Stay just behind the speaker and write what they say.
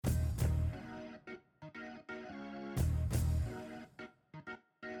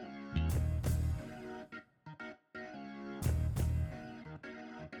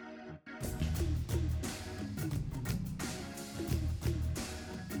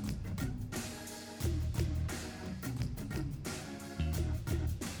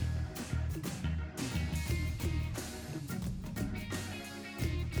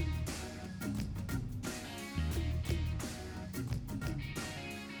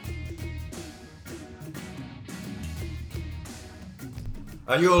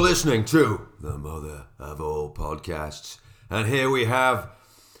And you're listening to the mother of all podcasts. And here we have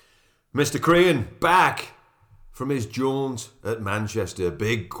Mr. Crean back from his jaunt at Manchester.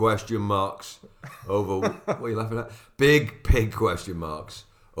 Big question marks over... What are you laughing at? Big question marks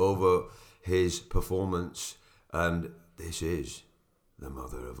over his performance. And this is the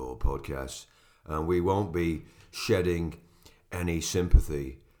mother of all podcasts. And we won't be shedding any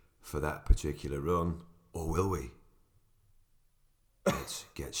sympathy for that particular run. Or will we? Let's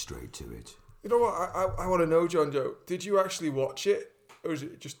get straight to it. You know what? I want to know, John Joe. Did you actually watch it, or is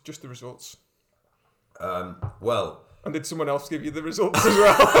it just the results? Well, and did someone else give you the results as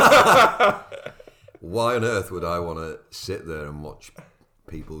well? Why on earth would I want to sit there and watch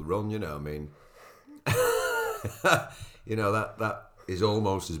people run? You know, I mean, you know that is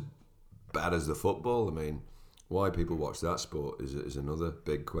almost as bad as the football. I mean, why people watch that sport is another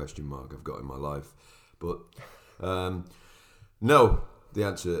big question mark I've got in my life. But no, the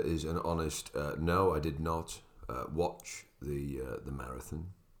answer is an honest no. I did not watch the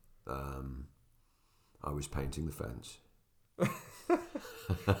marathon. I was painting the fence.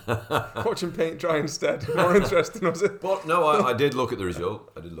 Watching paint dry instead. More interesting, was it? But no, I did look at the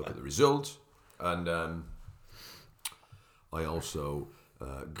result. And I also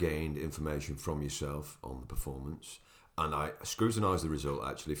gained information from yourself on the performance. And I scrutinised the result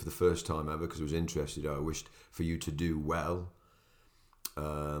actually for the first time ever because I was interested. I wished for you to do well.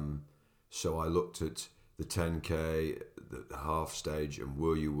 So I looked at the 10K, the half stage, and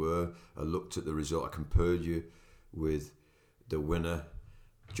where you were. I looked at the result. I compared you with the winner,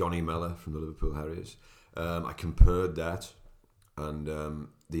 Johnny Mellor from the Liverpool Harriers. I compared that, and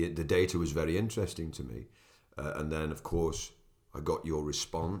the data was very interesting to me. And then, of course, I got your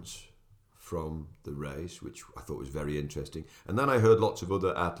response from the race, which I thought was very interesting. And then I heard lots of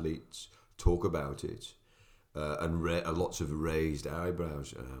other athletes talk about it. And lots of raised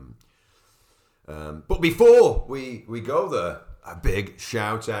eyebrows. But before we go there, a big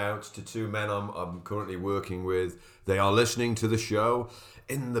shout out to two men I'm currently working with. They are listening to the show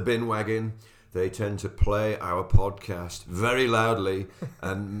in the bin wagon. They tend to play our podcast very loudly,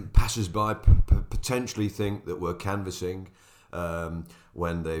 and passers-by potentially think that we're canvassing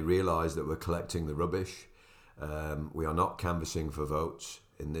when they realise that we're collecting the rubbish. We are not canvassing for votes.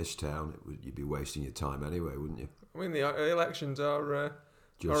 In this town, you'd be wasting your time anyway, wouldn't you? I mean, the elections are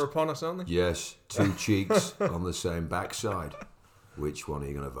upon us, aren't they? Yes, two cheeks on the same backside. Which one are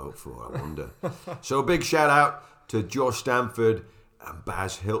you going to vote for, I wonder? So a big shout out to Josh Stanford and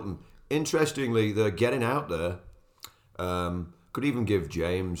Baz Hilton. Interestingly, they're getting out there. Could even give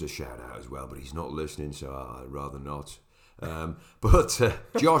James a shout out as well, but he's not listening, so I'd rather not. But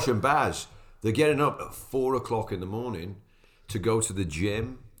Josh and Baz, they're getting up at 4 o'clock in the morning to go to the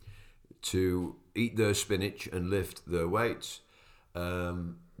gym, to eat their spinach and lift their weights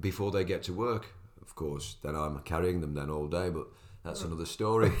before they get to work. Of course, then I'm carrying them then all day, but that's another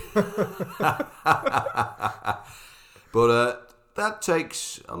story. But that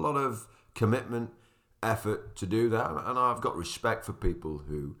takes a lot of commitment, effort to do that, and I've got respect for people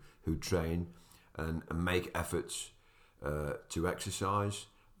who train and make efforts to exercise.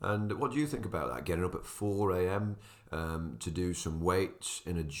 And what do you think about that? Getting up at 4 a.m. To do some weights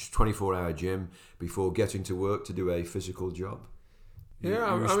in a 24-hour gym before getting to work to do a physical job? You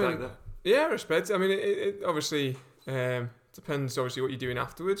respect that? Yeah, I respect it. I mean, it obviously depends. Obviously, what you're doing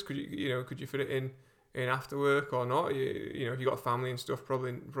afterwards. Could you fit it in after work or not? If you got a family and stuff,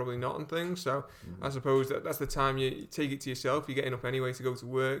 probably not and things. So I suppose that's the time you take it to yourself. You're getting up anyway to go to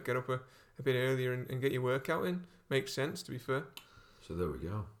work. Get up a bit earlier and get your workout in. Makes sense, to be fair. So there we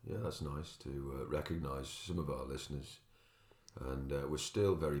go. Yeah, that's nice to recognise some of our listeners. And we're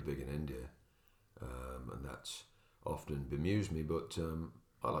still very big in India. And that's often bemused me, but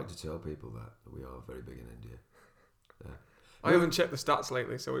I like to tell people that we are very big in India. Yeah. I haven't checked the stats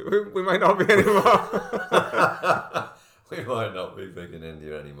lately, so we might not be anymore. We might not be big in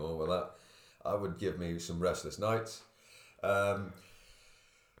India anymore. Well, that would give me some restless nights.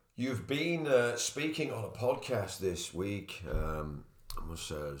 You've been speaking on a podcast this week. I must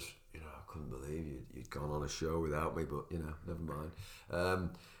say, I couldn't believe you'd gone on a show without me, but, never mind.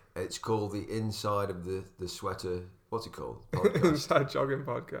 It's called The Inside of the Sweater, what's it called? Podcast. Inside Jogging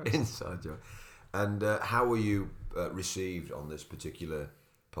Podcast. Inside Jogging. And how were you received on this particular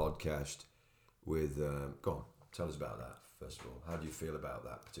podcast with, go on, tell us about that, first of all. How do you feel about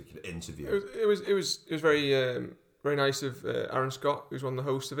that particular interview? It was very very nice of Aaron Scott, who's one of the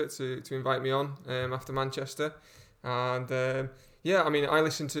hosts of it, to invite me on after Manchester. And I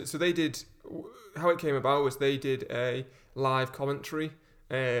listened to. So they did. How it came about was they did a live commentary.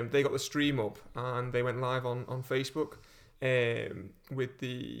 They got the stream up and they went live on Facebook. with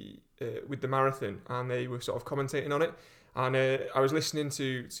the marathon, and they were sort of commentating on it. And I was listening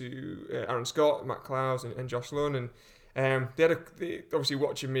to Aaron Scott, Matt Clowes, and Josh Lunn, and they obviously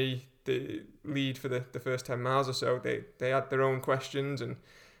watching me the lead for the first 10 miles or so. They had their own questions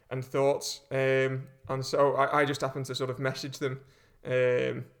and thoughts, and so I just happened to sort of message them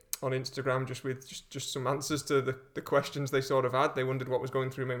on Instagram just some answers to the questions they sort of had. They wondered what was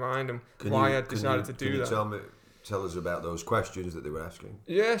going through my mind and why I decided to do that. Can you tell us about those questions that they were asking?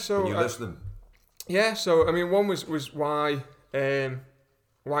 Yeah, so can you list them? Yeah, so I mean, one was why I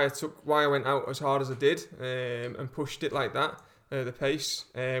went out as hard as I did and pushed it like that, the pace,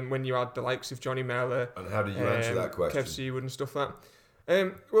 when you had the likes of Johnny Mellor. And how did you answer that question? Kev Seawood and stuff like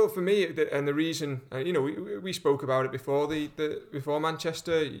that. Well, for me, and the reason, we spoke about it before before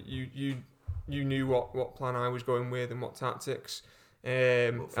Manchester. You knew what plan I was going with and what tactics.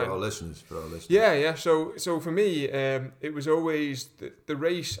 For our listeners. Yeah. So for me, it was always the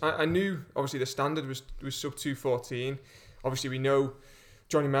race. I knew obviously the standard was sub 2:14. Obviously, we know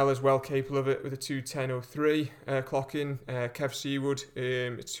Johnny Mellor's well capable of it with a 2:10:03 clock in. Kev Seawood,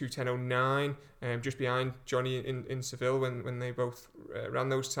 it's 2:10:09, just behind Johnny in Seville when they both ran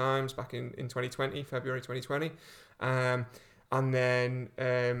those times back in 2020, February 2020. And then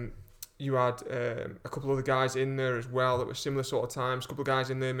you had a couple of other guys in there as well that were similar sort of times. A couple of guys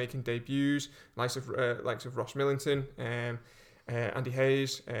in there making debuts, likes of Ross Millington, Andy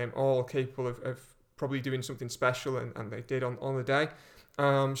Hayes, all capable of probably doing something special, and they did on the day.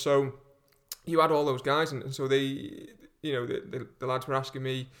 So you had all those guys, and so they, the lads were asking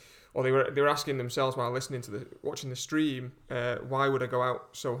me, or they were asking themselves while listening to watching the stream, why would I go out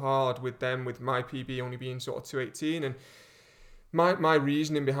so hard with them, with my PB only being sort of 2:18, and my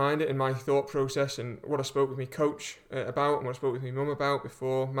reasoning behind it and my thought process and what I spoke with my coach about and what I spoke with my mum about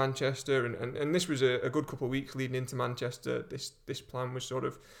before Manchester, and this was a good couple of weeks leading into Manchester. This plan was sort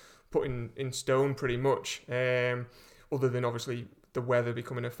of put in stone pretty much, other than obviously the weather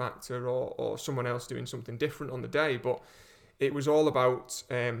becoming a factor or someone else doing something different on the day. But it was all about,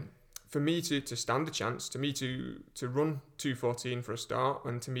 for me to stand a chance, to me to run 2:14 for a start,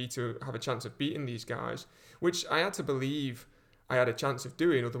 and to me to have a chance of beating these guys, which I had to believe I had a chance of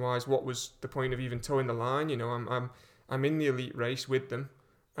doing. Otherwise, what was the point of even towing the line? I'm in the elite race with them.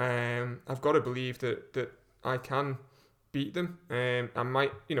 I've got to believe that I can beat them. I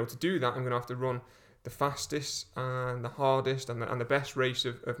might, to do that, I'm going to have to run the fastest and the hardest and the best race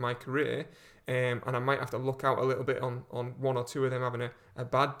of my career. And I might have to look out a little bit on one or two of them having a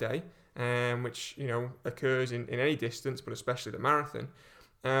bad day, which, occurs in any distance, but especially the marathon.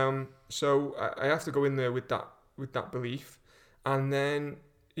 So I have to go in there with that belief. And then,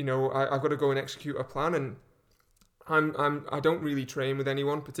 I've got to go and execute a plan, and I don't really train with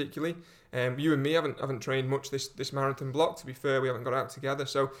anyone particularly. You and me haven't trained much this marathon block. To be fair, we haven't got out together.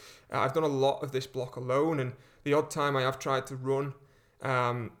 So I've done a lot of this block alone, and the odd time I have tried to run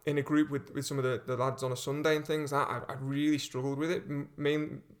in a group with some of the lads on a Sunday and things, I really struggled with it.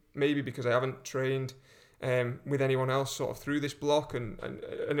 Maybe because I haven't trained with anyone else sort of through this block, and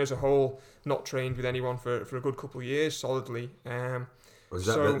as a whole not trained with anyone for a good couple of years solidly. Has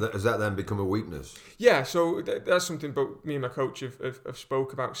that then become a weakness? Yeah, so that's something both me and my coach have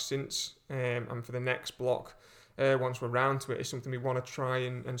spoke about since, and for the next block, once we're round to it, is something we want to try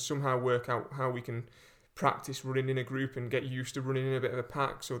and somehow work out how we can practice running in a group and get used to running in a bit of a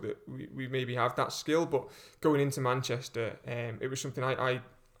pack, so that we maybe have that skill. But going into Manchester, it was something I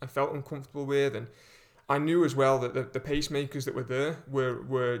felt uncomfortable with, and I knew as well that the pacemakers that were there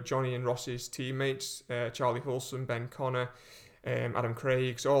were Johnny and Ross's teammates, Charlie Hulson, Ben Connor, Adam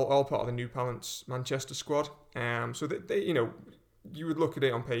Craig's, all part of the New Balance Manchester squad. So that they, you would look at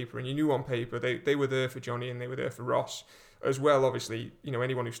it on paper, and you knew on paper they were there for Johnny and they were there for Ross as well. Obviously,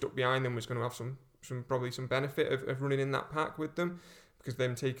 anyone who stuck behind them was going to have probably some benefit of running in that pack with them, because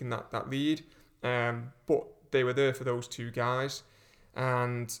them taking that lead. But they were there for those two guys,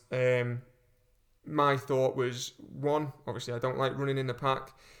 and my thought was, one, obviously I don't like running in the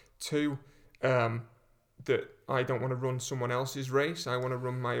pack. Two, that I don't want to run someone else's race. I want to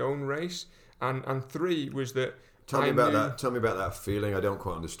run my own race. And three was that Tell me about that feeling. I don't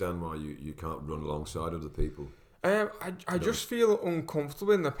quite understand why you can't run alongside other people. I just feel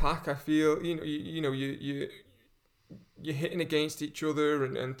uncomfortable in the pack. I feel you're hitting against each other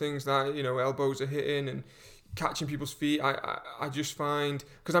and things like elbows are hitting and catching people's feet. I just find,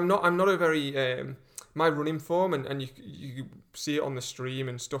 because I'm not a very my running form, and you see it on the stream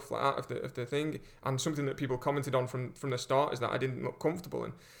and stuff like that of the thing, and something that people commented on from the start is that I didn't look comfortable,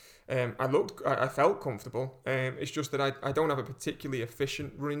 and I felt comfortable. It's just that I don't have a particularly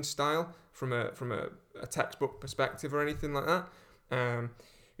efficient running style from a textbook perspective or anything like that.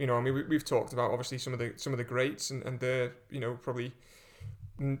 You know, I mean, we've talked about obviously some of the greats and they're, you know, probably,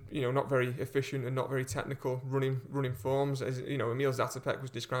 you know, not very efficient and not very technical running forms. As you know, Emil Zatopek was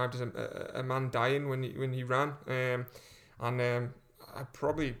described as a man dying when he ran, I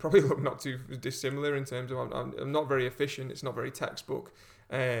probably look not too dissimilar in terms of I'm not very efficient. It's not very textbook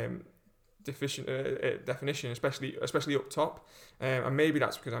definition, especially up top, and maybe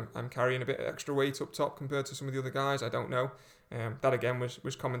that's because I'm carrying a bit of extra weight up top compared to some of the other guys. I don't know. That again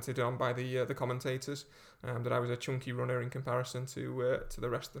was commented on by the commentators, that I was a chunky runner in comparison to the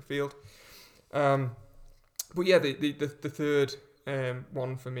rest of the field. But yeah, the third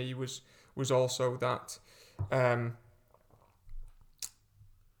one for me was also that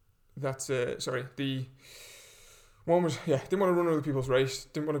the one was, didn't want to run other people's race,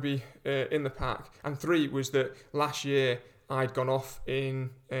 didn't want to be in the pack. And 3 was that last year I'd gone off in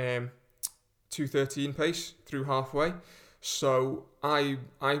 2:13 pace through halfway. So I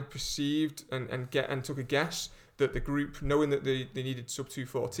perceived and took a guess that the group, knowing that they needed sub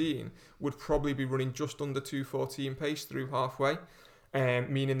 2:14, would probably be running just under 2:14 pace through halfway.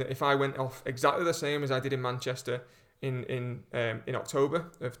 Meaning that if I went off exactly the same as I did in Manchester in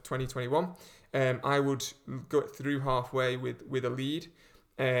October of 2021, I would go through halfway with a lead,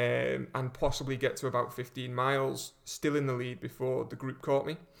 and possibly get to about 15 miles still in the lead before the group caught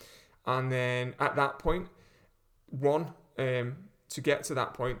me. And then at that point, to get to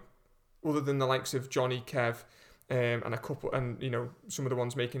that point, other than the likes of Johnny, Kev, and a couple, and you know, some of the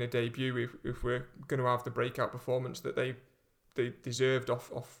ones making a debut, if we're going to have the breakout performance that they deserved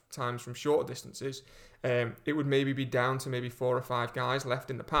off times from shorter distances, it would maybe be down to maybe 4 or 5 guys left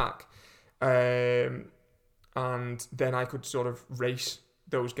in the pack, and then I could sort of race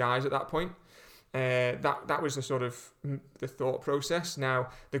those guys at that point. That was the sort of the thought process. Now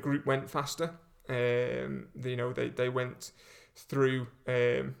the group went faster. They went through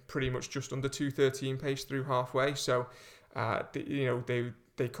pretty much just under 2:13 pace through halfway. So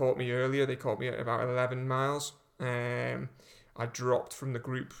they caught me earlier. They caught me at about 11 miles. I dropped from the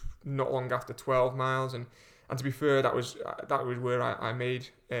group not long after 12 miles, and to be fair, that was where I made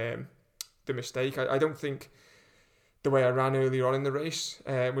the mistake. I don't think the way I ran earlier on in the race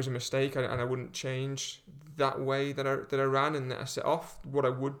was a mistake, and I wouldn't change that way that I ran and that I set off. What I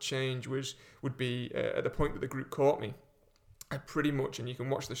would change would be at the point that the group caught me, I pretty much, and you can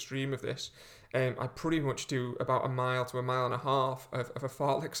watch the stream of this, I pretty much do about 1 mile to 1.5 miles of a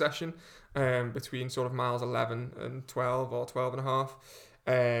fartlek session between sort of miles 11 and 12 or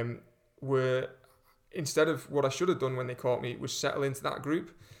 12.5, where instead of what I should have done when they caught me was settle into that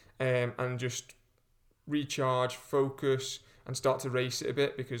group and just recharge, focus, and start to race it a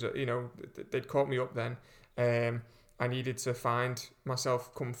bit, because they'd caught me up then. I needed to find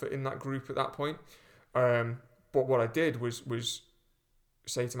myself comfort in that group at that point. But what I did was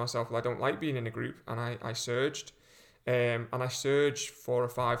say to myself, well, I don't like being in a group, and I surged, and I surged 4 or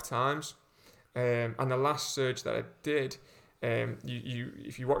 5 times, and the last surge that I did,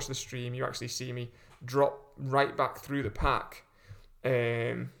 if you watch the stream, you actually see me drop right back through the pack,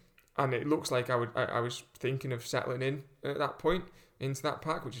 and it looks like I was thinking of settling in at that point into that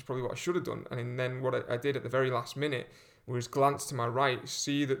pack, which is probably what I should have done. And then what I did at the very last minute was glance to my right,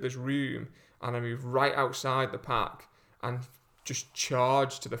 see that there's room, and I move right outside the pack and just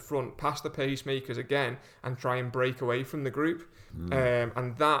charge to the front, past the pacemakers again, and try and break away from the group.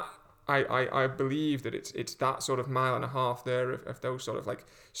 And that I believe that it's that sort of 1.5 miles there of those sort of like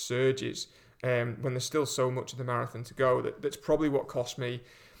surges, when there's still so much of the marathon to go, that's probably what cost me.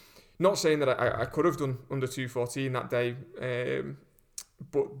 Not saying that I could have done under 2:14 that day,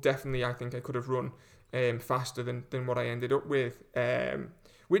 but definitely I think I could have run faster than what I ended up with,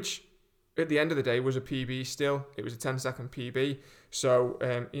 which at the end of the day was a PB still. It was a 10-second PB. So,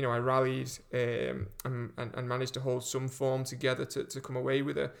 I rallied and managed to hold some form together to come away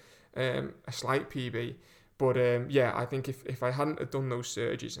with a slight PB. But I think if I hadn't have done those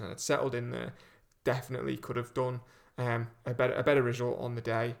surges and I'd settled in there, definitely could have done a better result on the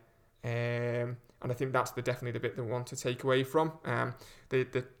day. And I think that's definitely the bit that I want to take away from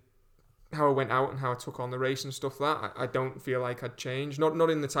the how I went out and how I took on the race and stuff like that. I don't feel like I'd changed, not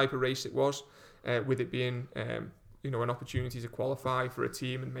in the type of race it was, with it being an opportunity to qualify for a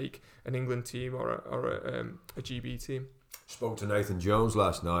team and make an England team or a GB team. Spoke to Nathan Jones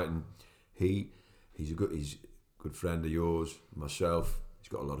last night, and he's a good friend of yours, myself. He's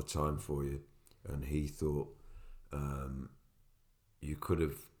got a lot of time for you, and he thought you could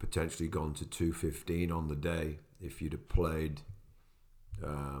have potentially gone to 2:15 on the day if you'd have played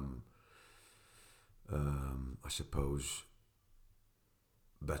I suppose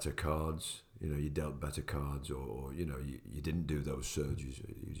better cards. You dealt better cards, or you didn't do those surges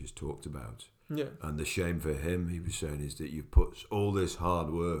you just talked about. Yeah. And the shame for him, he was saying, is that you put all this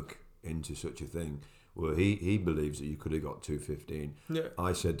hard work into such a thing. Well, he believes that you could have got 2:15. Yeah.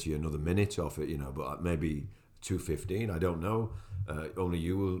 I said to you another minute off it, but maybe 2:15. I don't know. Only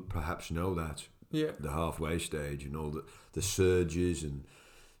you will perhaps know that. Yeah. The halfway stage and all the surges and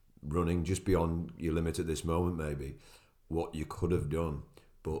running just beyond your limit at this moment, maybe what you could have done.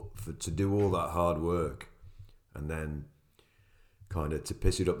 But to do all that hard work and then kind of to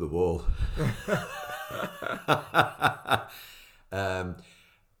piss it up the wall,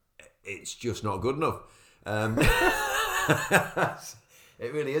 it's just not good enough.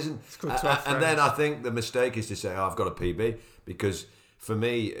 It really isn't. And then I think the mistake is to say, I've got a PB, because for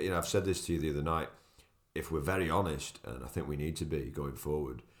me, I've said this to you the other night, if we're very honest, and I think we need to be going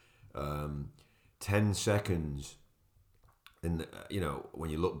forward, 10 seconds in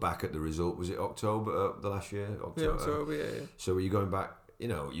when you look back at the result, was it October the last year? October, yeah. So you're going back,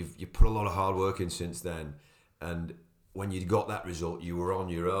 you've put a lot of hard work in since then, and when you got that result, you were on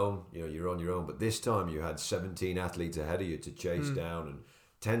your own. You're on your own. But this time you had 17 athletes ahead of you to chase down, and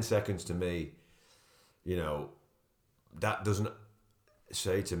 10 seconds to me, that doesn't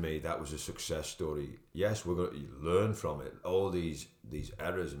say to me that was a success story. Yes, we're going to learn from it, all these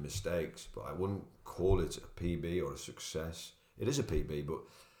errors and mistakes, but I wouldn't call it a PB or a success. It is a PB, but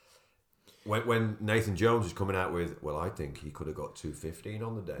when Nathan Jones is coming out with, well, I think he could have got 2:15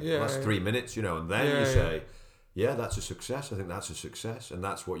 on the day. Yeah, that's 3 minutes, and then you say, yeah, that's a success. I think that's a success, and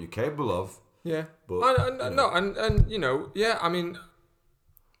that's what you're capable of. Yeah, but yeah. I mean,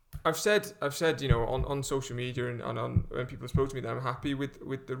 I've said, on social media and on when people have spoken to me that I'm happy with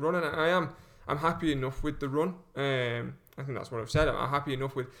the run, and I'm happy enough with the run. I think that's what I've said. I'm happy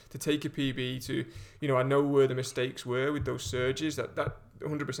enough to take a PB to, I know where the mistakes were with those surges. That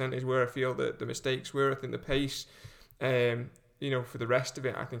 100% is where I feel that the mistakes were. I think the pace, for the rest of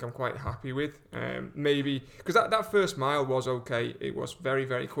it, I think I'm quite happy with. Maybe because that first mile was okay. It was very,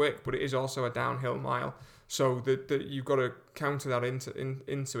 very quick, but it is also a downhill mile. So that you've got to counter that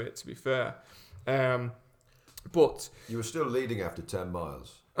into it, to be fair. But you were still leading after 10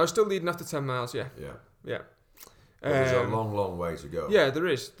 miles. I was still leading after 10 miles, yeah. But there's a long, long way to go. Yeah, there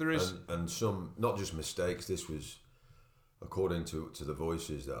is. And some, not just mistakes, this was, according to the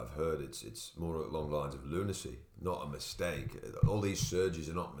voices that I've heard, it's more along the lines of lunacy, not a mistake. All these surges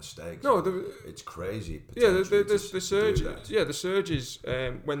are not mistakes. No, it's crazy. Yeah, the surges. Yeah, the surges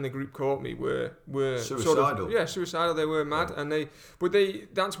when the group caught me were suicidal. Suicidal. They were mad, and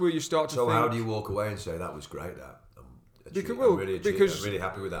that's where you start to. So think, how do you walk away and say that was great? I'm really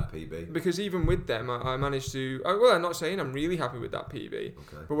happy with that PB. Because even with them, I managed to. Well, I'm not saying I'm really happy with that PB,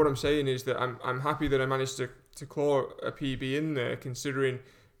 okay. But what I'm saying is that I'm happy that I managed to claw a PB in there, considering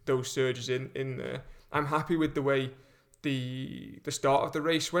those surges in there. I'm happy with the way the start of the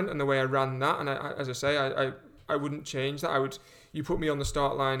race went and the way I ran that. And as I say, I wouldn't change that. You put me on the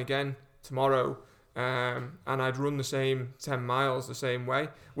start line again tomorrow. And I'd run the same 10 miles the same way.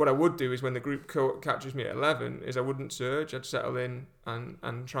 What I would do is when the group catches me at 11 is I wouldn't surge. I'd settle in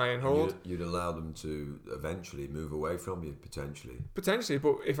and try and hold. You'd allow them to eventually move away from you, potentially,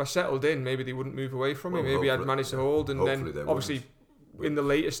 but if I settled in, maybe they wouldn't move away from me. Maybe I'd manage to hold, and then obviously in the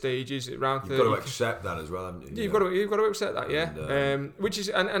later stages around 30, you've got to accept that as well, haven't you? You've got to accept that, yeah. And, which is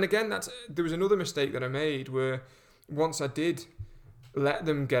and again, there was another mistake that I made where once I did let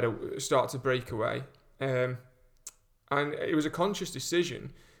them start to break away, and it was a conscious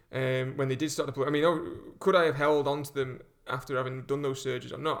decision when they did start to play. I mean, could I have held on to them after having done those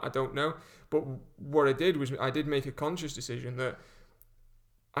surges or not? I don't know. But what I did was I did make a conscious decision that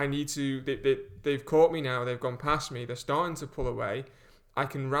I need to. They've caught me now. They've gone past me. They're starting to pull away. I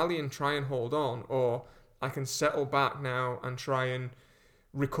can rally and try and hold on, or I can settle back now and try and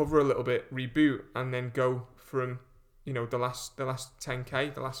recover a little bit, reboot, and then go from the last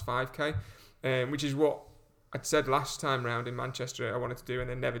 10k, the last 5k, which is what I'd said last time round in Manchester I wanted to do, and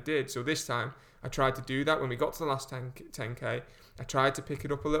then never did. So this time I tried to do that. When we got to the last 10k, I tried to pick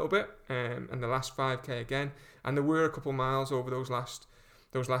it up a little bit, and the last 5k again. And there were a couple miles over those last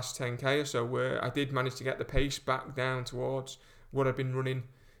 10k or so where I did manage to get the pace back down towards what I'd been running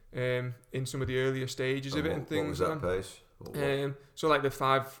in some of the earlier stages of it and things. What was that pace? So like the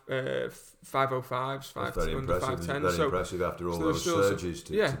 5:05s, under 5:10. Very impressive after all those surges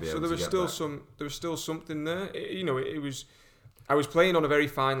to be able to get back. There was still something there. It was. I was playing on a very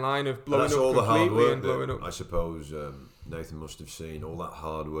fine line of blowing up all completely the hard work and blowing up. I suppose Nathan must have seen all that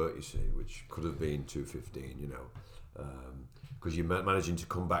hard work, which could have been 2:15. because you're managing to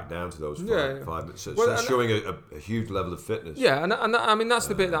come back down to those 5 minutes. So Well, that's showing a huge level of fitness. Yeah, and I mean that's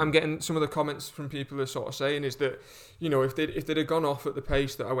the bit that I'm getting. Some of the comments from people are sort of saying is that, you know, if they'd have gone off at the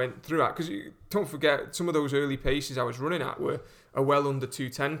pace that I went through at, because don't forget some of those early paces I was running at were a well under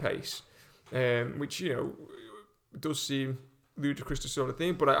 2:10 pace, which, you know, does seem ludicrous to sort of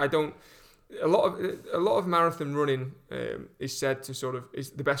thing, but I don't. A lot of marathon running is said to sort of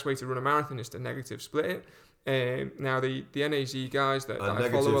is the best way to run a marathon is to negative split it. Now the NAZ guys that I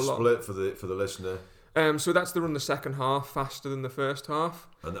follow a lot. Negative split for the listener. So that's to run the second half faster than the first half.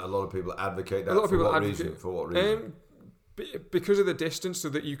 And a lot of people advocate that. For what reason? Because of the distance, so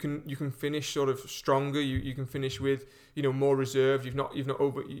that you can finish sort of stronger. You can finish with, you know, more reserve. You don't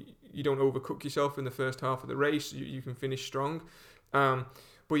overcook yourself in the first half of the race. You can finish strong.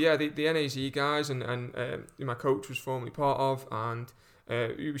 But yeah, the NAZ guys and my coach was formerly part of, and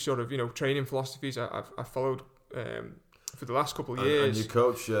you sort of, you know, training philosophies I've followed for the last couple of years. And your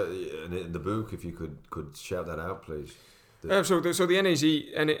coach in the book, if you could shout that out, please. So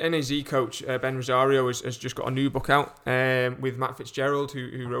the NAZ coach Ben Rosario has just got a new book out with Matt Fitzgerald,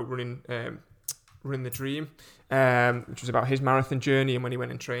 who wrote Running the Dream, which was about his marathon journey and when he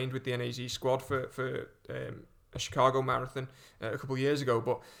went and trained with the NAZ squad for a Chicago marathon a couple of years ago.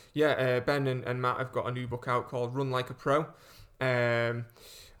 But yeah, Ben and Matt have got a new book out called Run Like a Pro. Have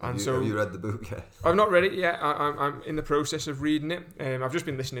you read the book yet? I've not read it yet. I'm in the process of reading it. I've just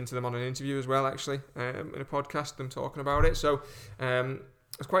been listening to them on an interview as well, actually, in a podcast, them talking about it. So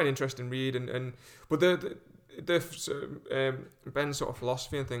it's quite an interesting read. But Ben's sort of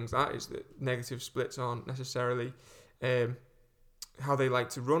philosophy and things that is that negative splits aren't necessarily how they like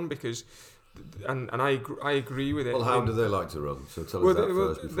to run, because. And I agree with it. Well, how do they like to run? So tell us that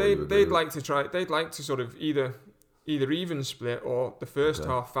first. They'd like to try. They'd like to sort of either even split or the first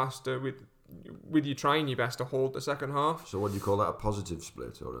half faster with you trying your best to hold the second half. So what do you call that? A positive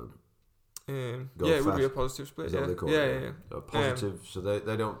split or it would be a positive split. Is that what they call it? A positive. So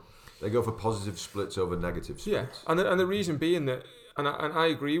they go for positive splits over negative splits. Yeah, and the reason being that, and I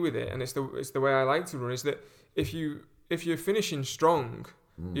agree with it, and it's the way I like to run, is that if you're finishing strong.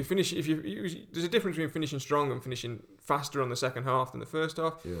 You finish there's a difference between finishing strong and finishing faster on the second half than the first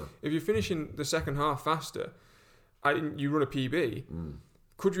half. Yeah. If you're finishing the second half faster, you run a PB.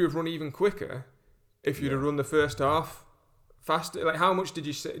 Could you have run even quicker if you'd have run the first half faster? Like, how much did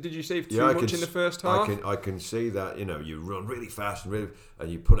you save too much in the first half? I can see that, you know, you run really fast and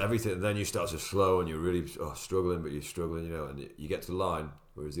you put everything, and then you start to slow and you're really struggling, but you're struggling, you know, and you get to the line.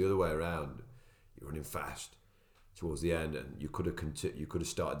 Whereas the other way around, you're running fast towards the end, and you could have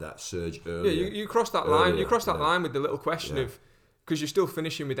started that surge earlier. Yeah, you cross that line. You cross that line with the little question of, because you're still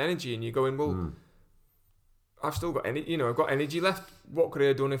finishing with energy, and you're going, well, I've still got I've got energy left. What could I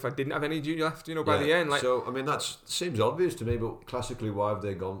have done if I didn't have energy left? You know, by the end. Like, so I mean, that seems obvious to me, but classically, why have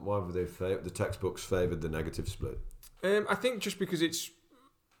the textbooks favoured the negative split? I think just because it's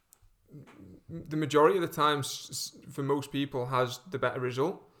the majority of the time for most people has the better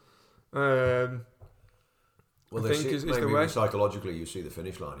result. Well, I think is the way. Psychologically, you see the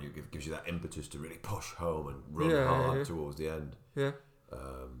finish line, it gives you that impetus to really push home and run hard towards the end. Yeah.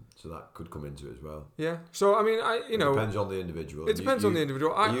 So that could come into it as well. Yeah. So I mean, it depends on the individual. It depends on the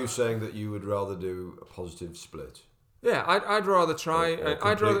individual. Are you saying that you would rather do a positive split? Yeah, I'd rather try.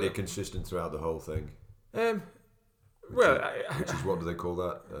 I'd rather consistent throughout the whole thing. Which is what do they call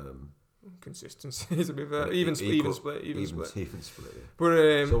that? Consistency is a bit of even split. Yeah.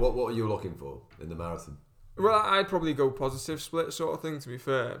 But so what are you looking for in the marathon? Well, I'd probably go positive split sort of thing, to be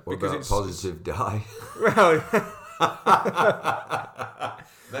fair. What because about positive die? Well,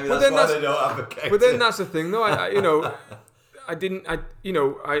 maybe that's why they don't advocate. But then that's the thing, though. I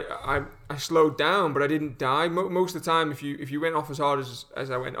slowed down, but I didn't die. Most of the time, if you went off as hard as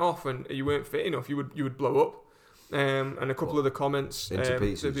I went off, and you weren't fit enough, you would blow up. And a couple of the comments into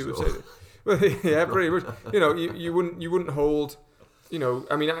pieces. People would say, well, yeah, pretty much. You know, you wouldn't hold. You know,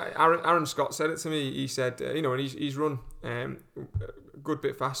 I mean, Aaron Scott said it to me. He said, and he's run a good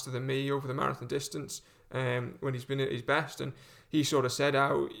bit faster than me over the marathon distance when he's been at his best, and he sort of said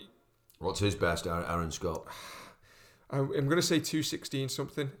how. What's his best, Aaron Scott? I'm going to say 2:16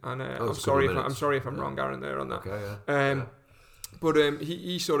 something, and I'm sorry if I'm wrong, Aaron, there on that. Okay, But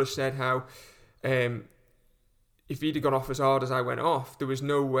he sort of said how if he'd have gone off as hard as I went off, there was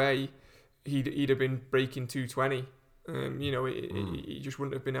no way he'd have been breaking 2:20. He just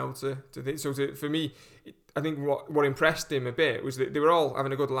wouldn't have been able to for me, I think what impressed him a bit was that they were all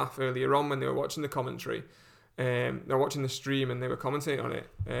having a good laugh earlier on when they were watching the commentary. They were watching the stream and they were commenting on it.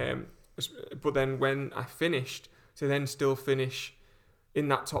 But then when I finished, to then still finish in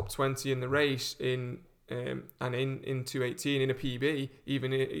that top 20 in the race in and in 218 in a PB,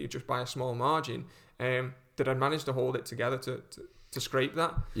 even just by a small margin, that I'd managed to hold it together to scrape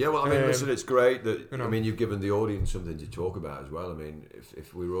that. Yeah, well, I mean, listen, it's great that, you know. I mean, you've given the audience something to talk about as well. I mean,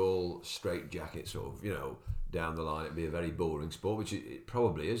 if we were all straight jacket sort of, you know, down the line, it'd be a very boring sport, which it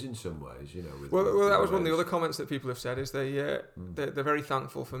probably is in some ways, you know. Well, that was one of the other comments that people have said, is they're very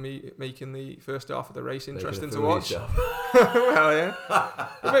thankful for me making the first half of the race interesting to watch. Well, yeah.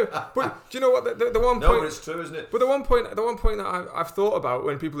 But do you know what? The one point. No, but it's true, isn't it? But the one point that I've thought about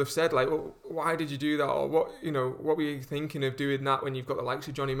when people have said, like, well, why did you do that, or what were you thinking of doing that when you've got the likes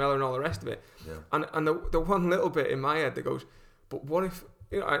of Johnny Mellor and all the rest of it? Yeah. And the one little bit in my head that goes, but what if,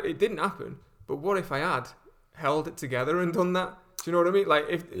 you know, it didn't happen? But what if I had held it together and done that? Do you know what I mean? Like,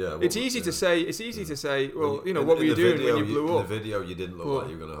 it's easy to say. Well, you know, what were you doing when you blew up? In the video, you didn't look like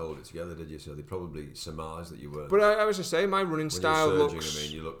you were going to hold it together, did you? So they probably surmised that you were. But I was just saying, my running style surging, looks. I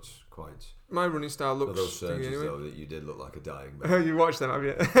mean, you looked quite. My running style looks. For those surges, anyway. though, that you did look like a dying man. You watched them, have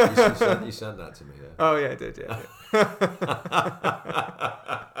you? You sent that to me, yeah. Oh yeah, I did. Yeah.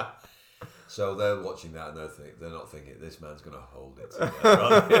 So they're watching that and they're not thinking this man's going to hold it.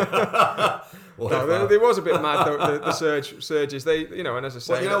 No, they was a bit mad though. The surges. They, you know, and as I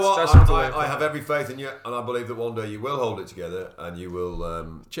say, well, you know what? I have every faith in you, and I believe that one day you will hold it together, and you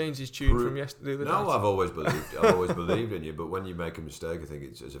will change his tune from yesterday. No, I've always believed in you. But when you make a mistake, I think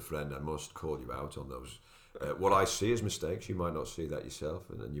it's, as a friend, I must call you out on those. What I see as mistakes, you might not see that yourself,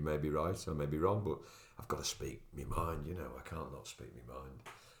 and you may be right, I may be wrong, but I've got to speak my mind. You know, I can't not speak my mind.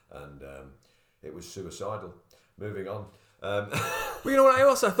 And it was suicidal. Moving on. Well, you know what? I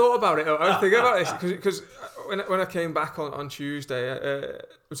also thought about it. I was thinking about this because when I came back on Tuesday,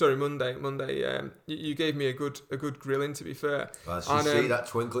 Monday, you gave me a good grilling. To be fair, you see that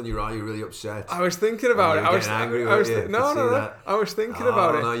twinkle in your eye. You're really upset. I was thinking about it. I was angry. No. I was thinking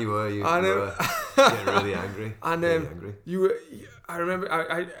about it. No, you were. You were getting really angry. And really angry. You were. I remember.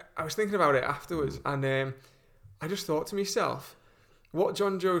 I was thinking about it afterwards, and I just thought to myself, what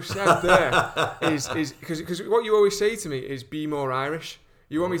John Joe said there is because what you always say to me is be more Irish.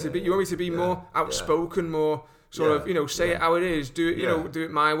 You want me to be more outspoken, more sort of, you know, say it how it is, do it, you know, do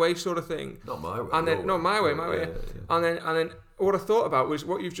it my way, sort of thing. Not my way. And then my way. Yeah. And then what I thought about was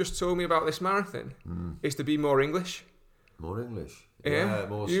what you've just told me about this marathon is to be more English. More English. Yeah.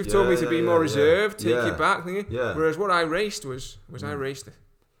 You've told me to be more reserved, take it back, thingy. Yeah. Whereas what I raced was I raced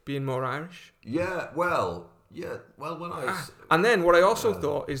being more Irish. Yeah. Well, when and then what I also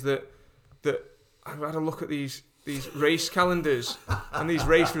thought is that I've had a look at these race calendars and these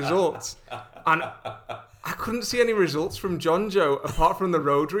race results, and I couldn't see any results from John Joe apart from the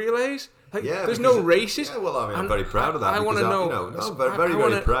road relays. Like, there's no races. Yeah, well, I mean, I'm very proud of that. I want to know. I'm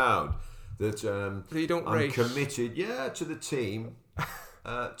very proud that you don't I'm race. Committed, to the team,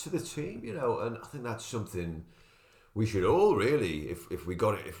 you know, and I think that's something we should all really, if we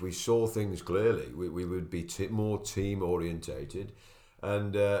got it, if we saw things clearly, we would be more team orientated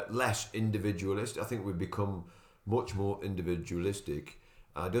and less individualist. I think we've become much more individualistic.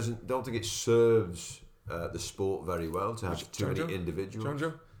 I don't think it serves the sport very well to have too many individuals. John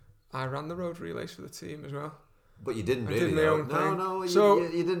Joe, I ran the road relays for the team as well. But you didn't really. I did my own thing. No, so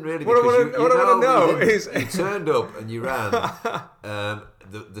you didn't really. What I want to know is you turned up and you ran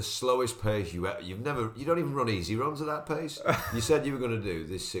the slowest pace you don't even run easy runs at that pace. You said you were going to do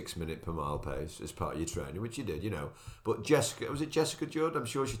this 6 minute per mile pace as part of your training, which you did, you know. But Jessica Judd? I'm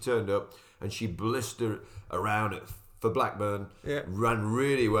sure she turned up and she blistered around it for Blackburn. Yeah. Ran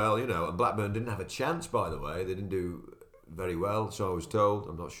really well, you know. And Blackburn didn't have a chance, by the way. They didn't do very well, so I was told.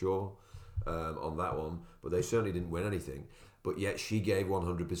 I'm not sure on that one. But they certainly didn't win anything. But yet she gave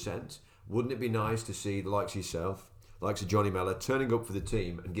 100%. Wouldn't it be nice to see the likes of yourself, likes of Johnny Mellor, turning up for the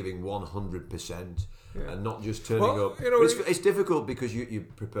team and giving 100% and not just turning up? You know, it's difficult because you're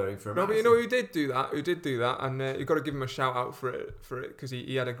preparing for a marathon. But you know who did do that, and you've got to give him a shout out for it because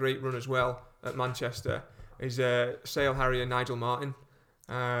he had a great run as well at Manchester. Is Sale Harrier Nigel Martin.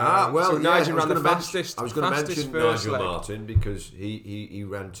 So Nigel ran the fastest. I was going to mention Nigel leg. Martin because he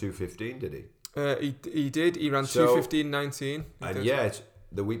ran 2:15, did he? He did. He ran 2:15.19. And yet,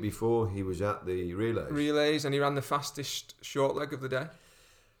 the week before, he was at the relays. And he ran the fastest short leg of the day.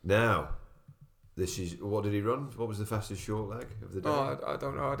 Now, this is what did he run? What was the fastest short leg of the day? Oh, I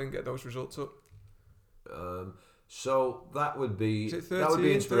don't know. I didn't get those results up. So that would be 13,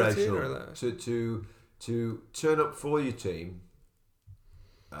 inspirational to turn up for your team,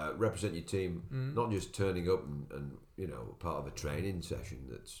 represent your team, not just turning up and you know part of a training session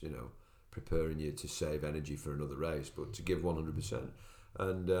that's, you know, preparing you to save energy for another race, but to give 100%.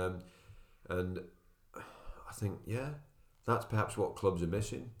 And I think that's perhaps what clubs are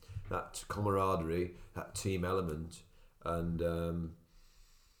missing. that camaraderie, that team element, and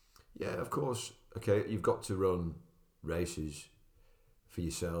yeah, of course. Okay, you've got to run races for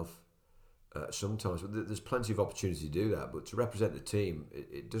yourself sometimes, but there's plenty of opportunity to do that. But to represent the team,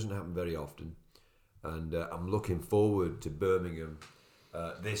 it doesn't happen very often. And I'm looking forward to Birmingham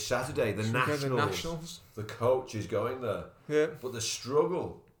this Saturday. The Nationals. The coach is going there. Yeah. But the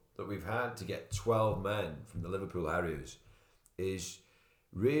struggle that we've had to get 12 men from the Liverpool Harriers is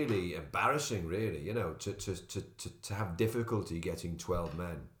really embarrassing. Really, you know, to have difficulty getting 12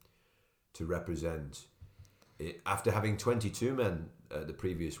 men to represent it after having 22 men the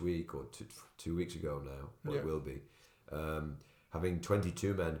previous week or 2 weeks ago now. It will be having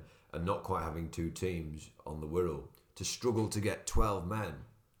 22 men and not quite having two teams on the Wirral, to struggle to get 12 men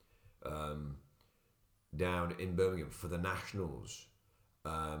down in Birmingham for the Nationals.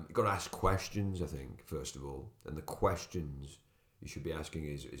 You've got to ask questions, I think, first of all. And the questions you should be asking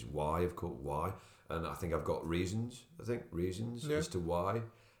is why, of course, why. And I think I've got reasons as to why.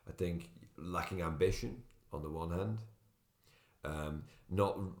 I think lacking ambition on the one hand,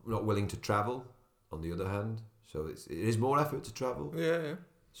 not willing to travel on the other hand. So it is more effort to travel. Yeah.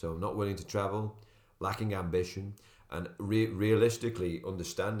 So not willing to travel, lacking ambition, and realistically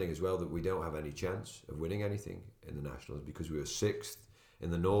understanding as well that we don't have any chance of winning anything in the Nationals because we were 6th in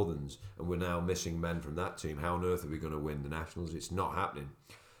the Northerns and we're now missing men from that team. How on earth are we going to win the Nationals? It's not happening.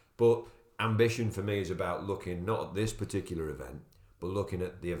 But ambition for me is about looking not at this particular event, but looking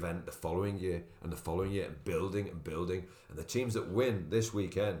at the event the following year and the following year and building and building. And the teams that win this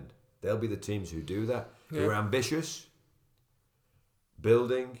weekend, they'll be the teams who do that. Who are ambitious,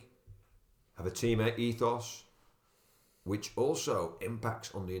 building, have a team ethos, which also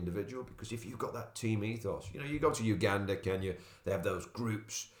impacts on the individual, because if you've got that team ethos, you know, you go to Uganda, Kenya, they have those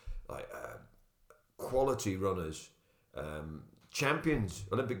groups, like quality runners, champions,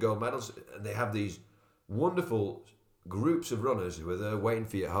 Olympic gold medals, and they have these wonderful groups of runners who are there waiting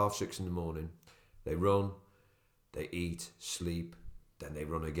for you at 6:30 in the morning. They run, they eat, sleep, then they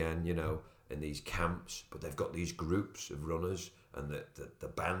run again, you know, in these camps, but they've got these groups of runners and the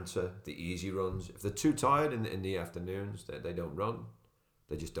banter, the easy runs. If they're too tired in the afternoons, they don't run.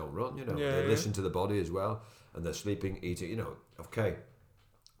 They just don't run, you know. They listen to the body as well, and they're sleeping, eating, you know, okay.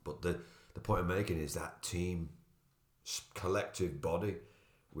 But the point I'm making is that team, collective body,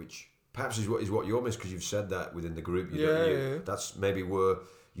 which perhaps is what you're missing, because you've said that within the group. That's maybe where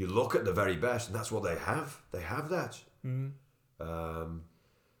you look at the very best, and that's what they have. They have that. Mm-hmm.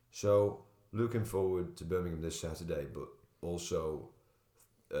 So looking forward to Birmingham this Saturday, but also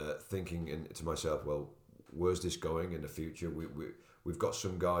thinking to myself, well, where's this going in the future? We've got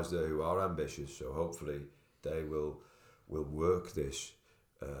some guys there who are ambitious, so hopefully they will work this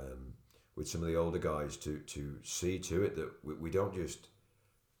with some of the older guys to see to it that we don't just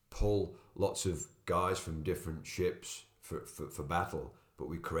pull lots of guys from different ships for battle, but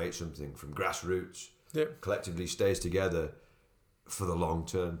we create something from grassroots, collectively stays together for the long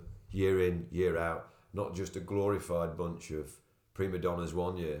term, year in, year out. Not just a glorified bunch of prima donnas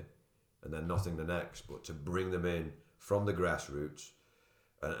one year and then nothing the next, but to bring them in from the grassroots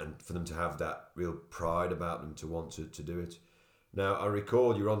and for them to have that real pride about them to want to do it. Now, I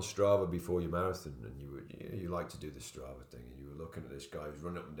recall you were on Strava before your marathon, and you like to do the Strava thing, and you were looking at this guy who's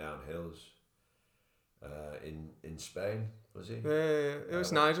running up and down hills in Spain, was he? Yeah. It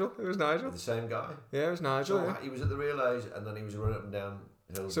was Nigel. The same guy? Yeah, it was Nigel. So he was at the relays, and then he was running up and down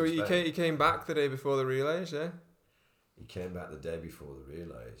hills. So he came back the day before the relays, yeah? He came back the day before the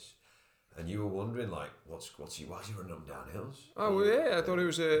relays. And you were wondering, like, why is he running up and down hills? Oh, well, yeah, I thought it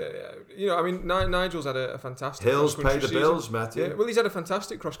was I mean, Nigel's had a fantastic hills pay the season. bills, Matthew. Yeah, well, he's had a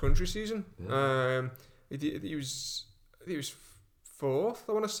fantastic cross-country season. Yeah. He was fourth,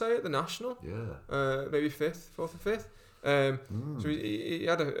 I want to say, at the National. Yeah. Maybe fourth or fifth. So he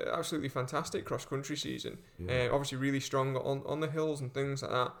had an absolutely fantastic cross-country season. Yeah. Obviously really strong on the hills and things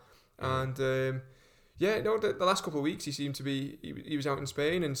like that. Yeah. And the last couple of weeks he seemed to be he was out in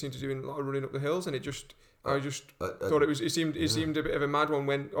Spain and seemed to do a lot of running up the hills, and I just thought it seemed a bit of a mad one,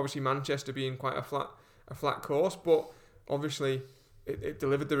 when obviously Manchester being quite a flat course, but obviously it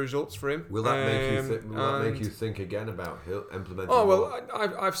delivered the results for him. Will that make you think again about implementing? Oh well,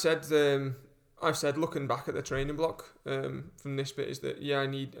 I've said looking back at the training block from this bit is that I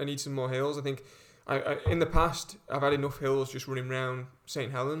need some more hills. I think I in the past I've had enough hills just running around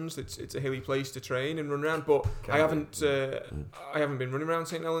St Helens. It's a hilly place to train and run around, but I haven't been running around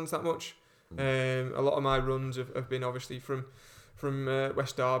St Helens that much. A lot of my runs have been obviously from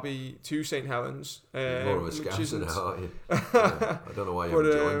West Derby to St Helens. More of a scouser now, aren't you? I don't know why you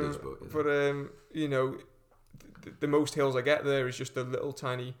haven't joined us, but the most hills I get there is just the little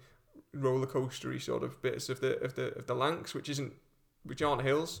tiny roller coastery sort of bits of the Lancs, which aren't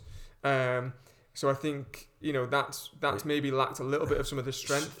hills. So I think that's maybe lacked a little bit of some of the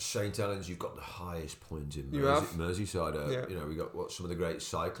strength. St Helens, you've got the highest point in Yeah. Merseyside. We got some of the great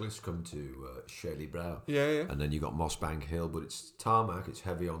cyclists come to Shaley Brow. Yeah. And then you got Mossbank Hill, but it's tarmac. It's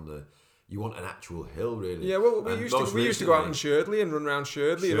heavy on the. You want an actual hill, really. Yeah, well, we used to go out in Sherdley and run around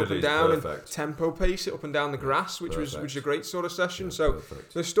Sherdley and up and down and tempo pace it up and down the grass, which was a great sort of session. Yeah, so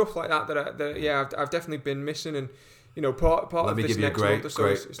there's stuff like that I've definitely been missing, and part Let of me this give you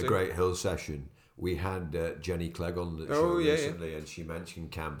a great hill session. We had Jenny Clegg on the show recently, and she mentioned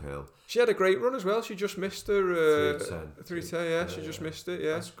Camp Hill. She had a great run as well. She just missed her 3:10. Yeah, she just missed it.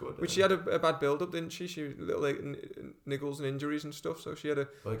 Yeah, that's good. Which she had a bad build up, didn't she? She had little niggles and injuries and stuff. So she had a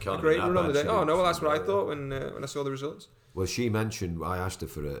great run on the day. Oh no, well, that's what I thought when I saw the results. Well, she mentioned. I asked her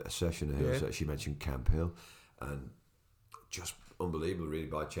for a session of hills. She mentioned Camp Hill, and just unbelievable, really,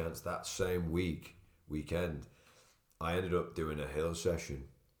 by chance. That same weekend, I ended up doing a hill session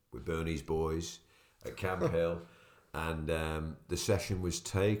with Bernie's boys at Camp Hill, and the session was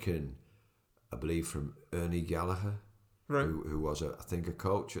taken, I believe, from Ernie Gallagher, right, who was I think a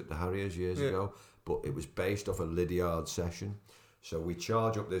coach at the Harriers years ago, but it was based off a Lydiard session. So we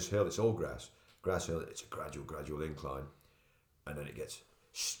charge up this hill. It's all grass hill. It's a gradual incline, and then it gets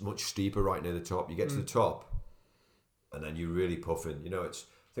much steeper right near the top. You get to the top, and then you're really puffing. It's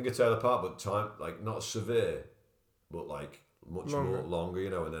I think a Taylor Park, but time not severe, but much longer,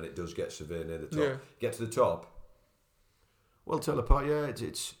 and then it does get severe near the top. Yeah. Get to the top. Well, Taylor Park,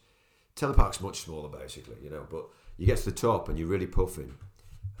 it's Taylor Park's much smaller, basically, but you get to the top and you're really puffing,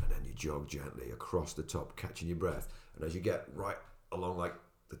 and then you jog gently across the top, catching your breath, and as you get right along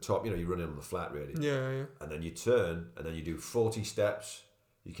the top, you're running on the flat, really. Yeah. And then you turn, and then you do 40 steps.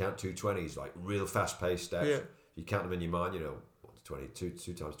 You count 220s, real fast-paced steps. Yeah. You count them in your mind,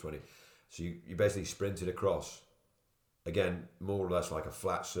 22 times 20. So you basically sprinted across. Again, more or less like a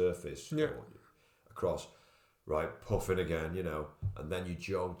flat surface across, right? Puffing again, and then you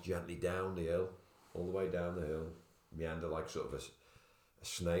jog gently down the hill, all the way down the hill, meander like sort of a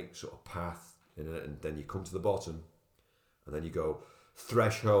snake sort of path in it, and then you come to the bottom, and then you go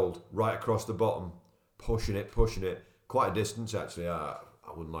threshold right across the bottom, pushing it, quite a distance actually. I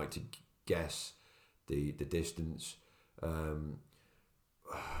wouldn't like to guess the distance.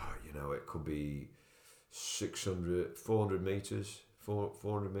 It could be 400 meters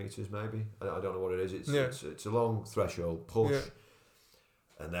maybe. I don't know what it is. It's a long threshold push,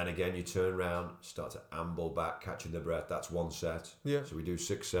 and then again you turn around, start to amble back, catching the breath. That's one set. Yeah. So we do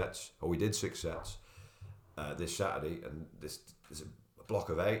 6 sets, or we did 6 sets this Saturday, and this is a block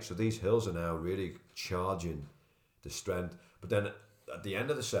of 8. So these hills are now really charging the strength. But then at the end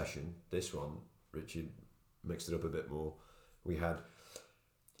of the session, this one, Richard mixed it up a bit more. We had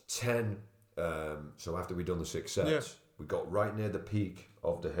 10. So after we'd done the 6 sets, we got right near the peak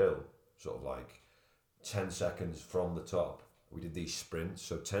of the hill, sort of 10 seconds from the top. We did these sprints,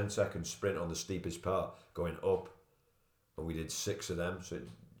 so 10-second sprint on the steepest part, going up, and we did 6 of them. So,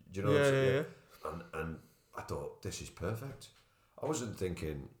 do you know what I'm saying? Yeah. And I thought, this is perfect. I wasn't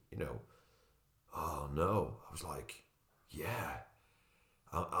thinking, oh no. I was like, yeah,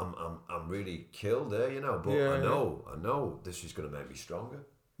 I'm really killed there, but I know this is going to make me stronger.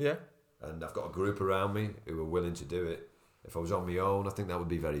 Yeah. And I've got a group around me who are willing to do it. If I was on my own, I think that would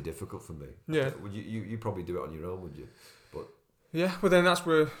be very difficult for me. Yeah. Would you probably do it on your own, would you? But yeah, but then that's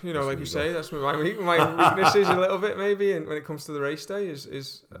where like you say, that's where my weakness is a little bit maybe. And when it comes to the race day,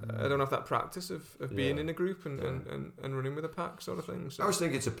 is I don't have that practice of being in a group and running with a pack sort of thing. So I was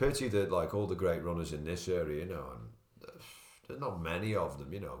thinking it's a pity that all the great runners in this area, and there's not many of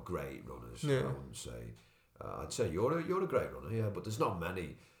them, great runners. Yeah. I wouldn't say. I'd say you're a great runner, but there's not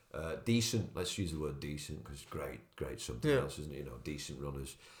many. Decent, let's use the word decent, because great something else, isn't it? Decent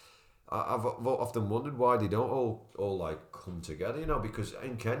runners. I've often wondered why they don't all come together, because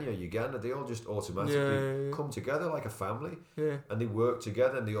in Kenya, Uganda, they all just automatically come together like a family, and they work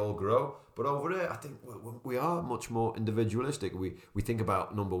together and they all grow. But over here, I think we are much more individualistic. We think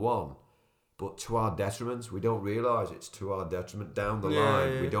about number one, but to our detriment, we don't realise it's to our detriment. Down the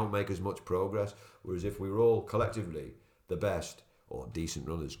line, we don't make as much progress. Whereas if we were all collectively the best or decent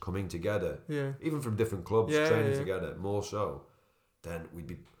runners coming together, even from different clubs, training together, more so, then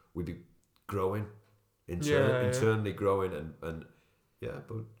we'd be growing, internally growing, and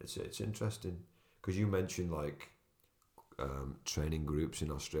but it's interesting because you mentioned training groups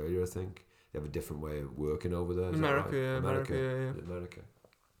in Australia. I think they have a different way of working over there. America.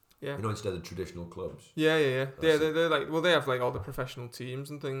 Yeah. Instead of traditional clubs. Yeah. They're they have all the professional teams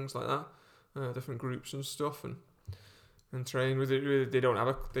and things like that, different groups and stuff, and and train. They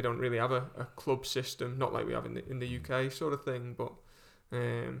don't really have a club system, not like we have in the UK sort of thing. But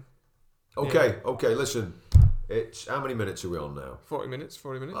okay. Listen, it's how many minutes are we on now? 40 minutes.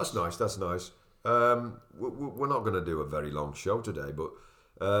 That's nice. We're not going to do a very long show today, but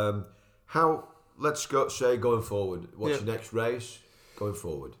let's say going forward. What's your next race going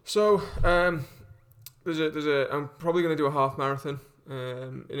forward? So there's a I'm probably going to do a half marathon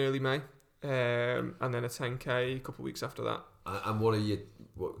in early May, and then a 10k a couple of weeks after that. And what are your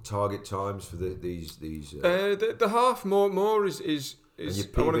target times for these? The half more is and your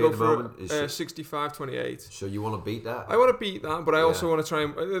I want to PB go at the for moment is 65:28. So you want to beat that? I want to beat that, but I also want to try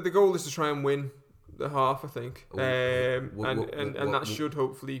and the goal is to try and win the half, I think, and that should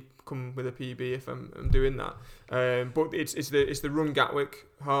hopefully come with a PB if I'm doing that. But it's the Run Gatwick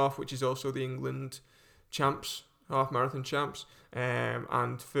half, which is also the England champs, half marathon champs,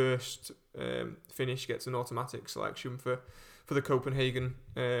 and first finish gets an automatic selection for the Copenhagen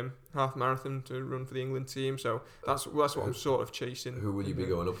half marathon to run for the England team. So that's what I'm sort of chasing. Who will you be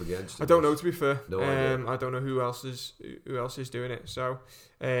going up against? I don't know, to be fair. No idea. I don't know who else is doing it. So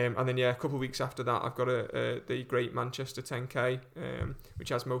and then a couple of weeks after that, I've got the Great Manchester 10k, which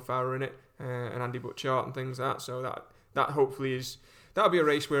has Mo Farah in it, and Andy Butchart and things like that. So that hopefully that'll be a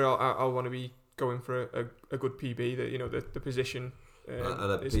race where I'll want to be going for a good PB. That the position. And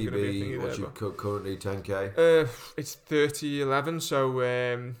a PB, what's your currently 10k? It's 30:11, so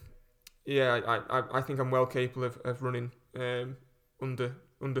I think I'm well capable of running under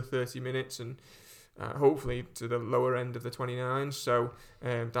 30 minutes and hopefully to the lower end of the 29s. So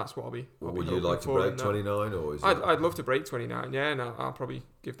that's what I'll be. Would you like to break 29, or is I'd love to break 29, yeah, and I'll probably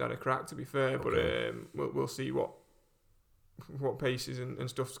give that a crack, to be fair. Okay. But we'll see what paces and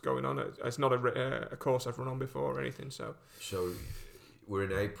stuff's going on. It's not a course I've run on before or anything, so. We're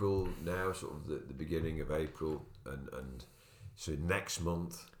in April now, sort of the beginning of April, and so next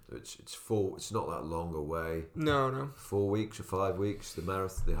month it's not that long away. No. 4 weeks or 5 weeks, the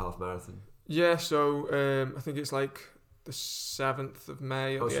half marathon. Yeah, so I think it's like the 7th of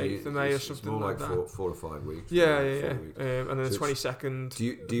May or the 8th of May or something more like that. 4 or 5 weeks. Yeah. Weeks. And then the 22nd.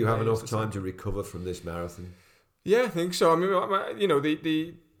 Do you have enough time to recover from this marathon? Yeah, I think so. I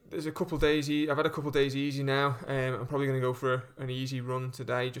mean, there's a couple of days. I've had a couple of days easy now. I'm probably going to go for an easy run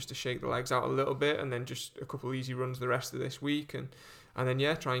today just to shake the legs out a little bit, and then just a couple of easy runs the rest of this week, and then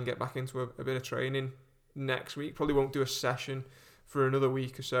try and get back into a bit of training next week. Probably won't do a session for another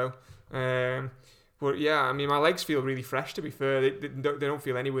week or so. But yeah, I mean, my legs feel really fresh, to be fair. They don't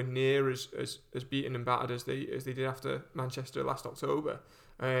feel anywhere near as beaten and battered as they did after Manchester last October,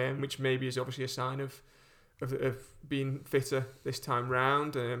 which maybe is obviously a sign of being fitter this time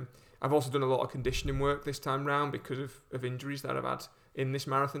round. I've also done a lot of conditioning work this time round because of injuries that I've had in this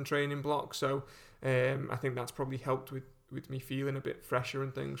marathon training block. So I think that's probably helped with me feeling a bit fresher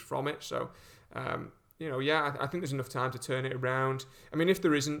and things from it. So I think there's enough time to turn it around. I mean, if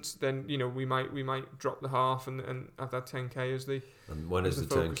there isn't, then we might drop the half and have that 10k as the. And when is the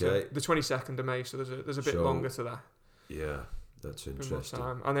 10k? The 22nd of May. So there's a bit longer to that. Yeah. That's interesting.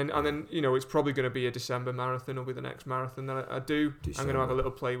 Time. And then it's probably going to be a December marathon. Will be the next marathon that I do. December. I'm going to have a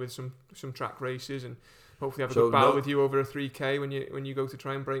little play with some track races and hopefully have a good battle with you over a 3k when you go to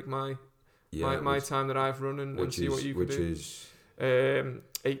try and break my time that I've run and see what you can do. Which is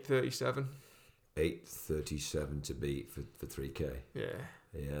 8:37. 8:37 to beat for 3k. Yeah.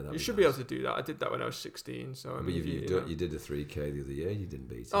 Yeah, you should be able to do that. I did that when I was 16. So I mean, you did a 3k the other year. You didn't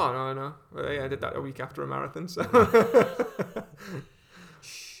beat it. Oh no. Well, yeah, I did that a week after a marathon. So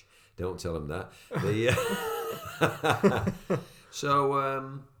shh, don't tell him that.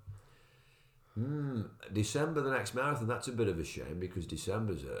 December, the next marathon. That's a bit of a shame because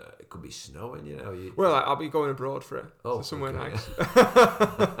December's it could be snowing. Well, I'll be going abroad for it. Oh, somewhere nice.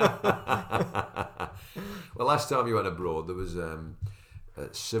 Well, last time you went abroad, there was.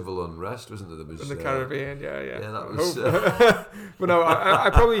 Civil unrest, wasn't there? There was in the Caribbean, yeah. Yeah, that was. But no,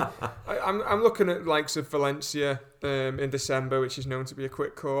 I'm looking at likes of Valencia in December, which is known to be a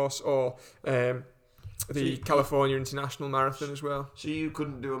quick course, or the California International Marathon as well. So you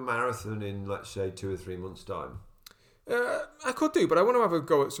couldn't do a marathon in, let's say, 2 or 3 months' time. I could do, but I want to have a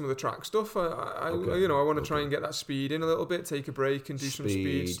go at some of the track stuff. I want to try and get that speed in a little bit, take a break and do some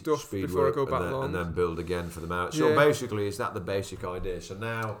speed stuff before I go back long. And then build again for the marathon. So basically, is that the basic idea? So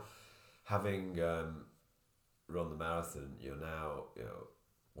now, having run the marathon,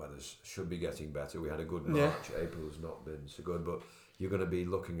 weather should be getting better. We had a good March. Yeah. April's not been so good, but you're going to be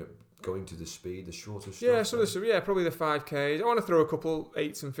looking at going to the shorter stuff. Yeah, probably the 5Ks. I want to throw a couple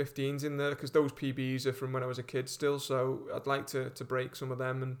 8s and 15s in there because those PBs are from when I was a kid still. So I'd like to break some of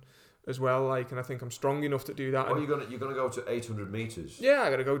them as well. Like, and I think I'm strong enough to do that. Oh, And you're gonna go to 800 meters. yeah, I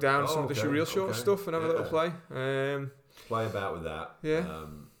got to go down some of the okay, real short stuff and have a little play. Play about with that. Yeah.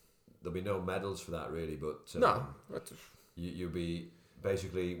 There'll be no medals for that really, but No, you'll be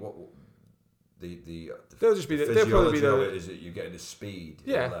basically what the they'll just be they'll probably be physiology of the it is that you're getting the speed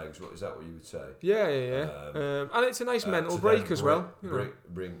Yeah. in the legs. What is that? What you would say? yeah. And it's a nice mental to break then as well. You know.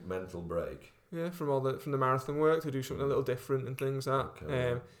 Bring mental break. Yeah, from the marathon work to do something a little different and things like that.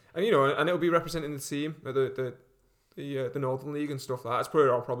 Okay. And you know, and it'll be representing the team, the Northern League and stuff like that. It's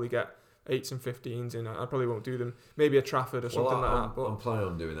where I'll probably get 8s and 15s in. I probably won't do them. Maybe a Trafford or something like that. But I'm planning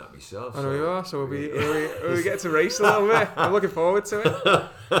on doing that myself. I know you are. So we get to race a little bit. I'm looking forward to it.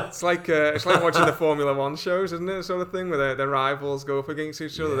 It's like watching the Formula One shows, isn't it? Sort of thing where their rivals go up against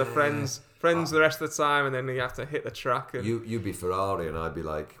each other. They're friends the rest of the time, and then you have to hit the track. And you'd be Ferrari, and I'd be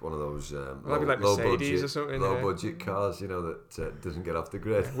like one of those I'd be like Mercedes or something. Low budget cars, you know, that doesn't get off the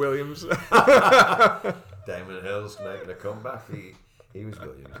grid. Williams. Damon Hill's making a comeback. He was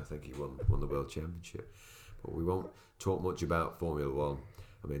Williams. I think he won the world championship. But we won't talk much about Formula One.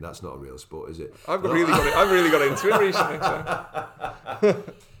 I mean, that's not a real sport, is it? I've really got into it recently. So.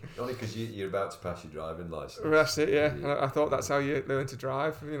 Only because you're about to pass your driving license. That's it, yeah. I thought that's how you learn to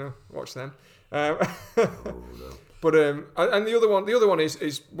drive. You know, watch them. Oh no. But and the other one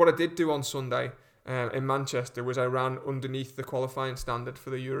is what I did do on Sunday in Manchester was I ran underneath the qualifying standard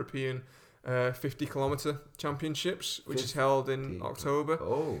for the European 50-kilometre championships, which is held in October.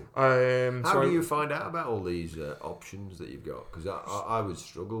 Oh. How do you find out about all these options that you've got? Because I would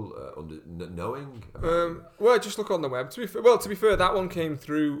struggle knowing. Well, just look on the web. To be fair, that one came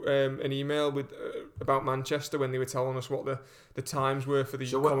through an email with about Manchester when they were telling us what the times were for the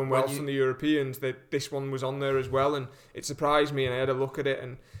Commonwealth and the Europeans. That this one was on there as well, and it surprised me. And I had a look at it,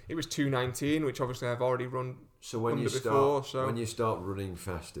 and it was 2:19, which obviously I've already run. So when you start running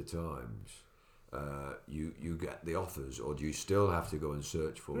faster times, you get the offers, or do you still have to go and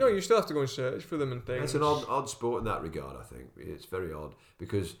search for them? No, you still have to go and search for them and things. It's an odd sport in that regard, I think. It's very odd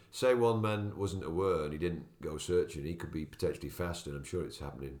because say one man wasn't aware and he didn't go searching, he could be potentially faster, and I'm sure it's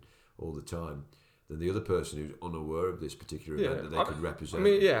happening all the time. Than the other person who's unaware of this particular event that they could represent. I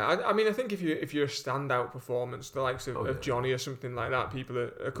mean, I think if you're a standout performance, the likes of Johnny or something like that, people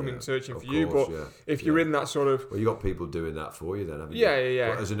are coming searching for you. But if you're in that sort of, you got people doing that for you, then haven't you? Yeah.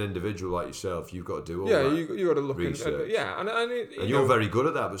 But as an individual like yourself, you've got to do all that. Yeah, you got to look research. And you're very good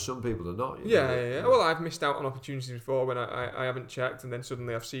at that, but some people are not. Well, I've missed out on opportunities before when I haven't checked, and then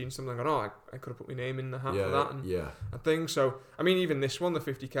suddenly I've seen something and gone, I could have put my name in the hat for that, and things. So I mean, even this one, the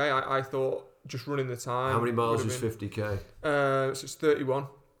 50k, I thought. Just running the time. How many miles is 50k? So it's 31.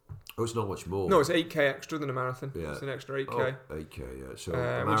 Oh, it's not much more. No, it's 8k extra than a marathon. Yeah. It's an extra 8k. Oh, 8k, yeah. So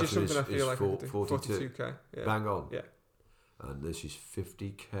which is something I feel like 42k. Yeah. Bang on. Yeah. And this is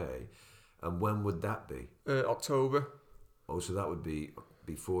 50k. And when would that be? October. Oh, so that would be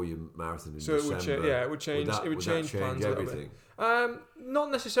before your marathon in so December. It would change. It would change plans everything? A little bit.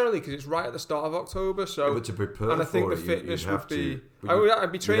 Not necessarily because it's right at the start of October. So, but to prepare and I think for the it, fitness would be.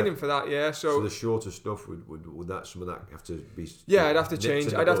 I'd be training for that. Yeah. So the shorter stuff would that some of that have to be? Yeah, I'd have to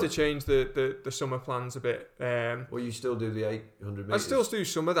change. I'd have to change the summer plans a bit. Well, you still do the 800 meters. I still do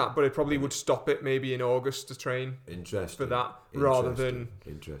some of that, but it probably would stop it maybe in August to train. Interesting. For that rather than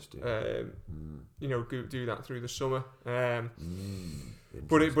do that through the summer.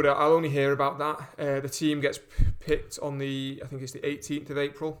 But I'll only hear about that. The team gets picked on I think it's the 18th of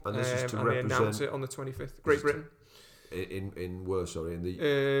April, and this is to and they announce it on the 25th. Great Britain. In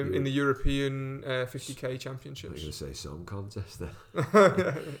the European 50k championships. I'm going to say song contest then.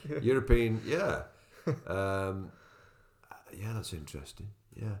 European, yeah. That's interesting.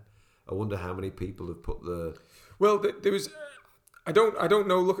 Yeah, I wonder how many people have put the. Well, there was. I don't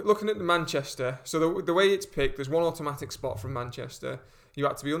know. Looking at the Manchester, so the way it's picked, there's one automatic spot from Manchester. You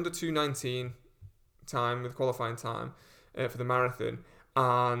have to be under 2:19 time with qualifying time for the marathon,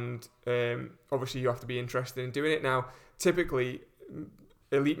 and obviously you have to be interested in doing it. Now, typically,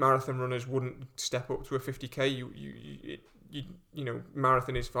 elite marathon runners wouldn't step up to a 50k. You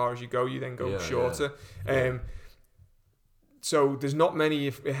marathon as far as you go. You then go shorter. So there's not many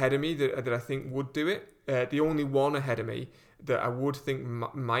ahead of me that I think would do it. The only one ahead of me that I would think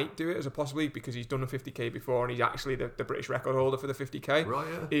might do it as a possibility because he's done a 50k before and he's actually the British record holder for the 50k. Right,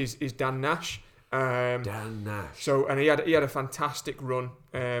 yeah. Is Dan Nash. Dan Nash. So and he had a fantastic run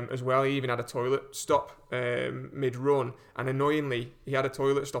as well. He even had a toilet stop mid run, and annoyingly he had a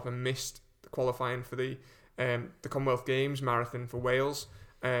toilet stop and missed the qualifying for the Commonwealth Games marathon for Wales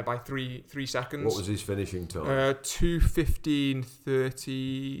by 3 seconds. What was his finishing time?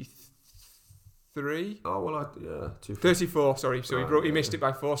 2:15:33. Oh well, 2:53. 34. Sorry, so Right, he missed it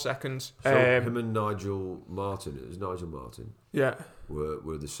by 4 seconds. So him and Nigel Martin. It was Nigel Martin. Yeah.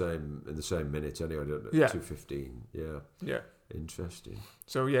 Were the same in the same minute anyway. 2:15. Yeah. Yeah. Interesting.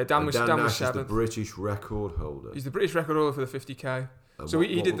 So yeah, Dan was Nash is the seventh. British record holder. He's the British record holder for the 50k. And So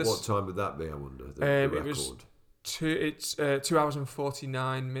he did this. What time would that be? I wonder. The It record was 2 hours and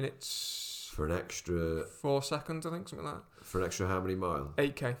 49 minutes. for an extra 4 seconds, I think, something like that. for an extra how many mile?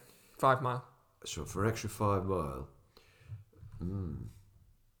 8k, 5 mile. So for an extra 5 mile.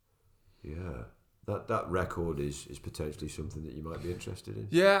 Yeah. That record is potentially something that you might be interested in.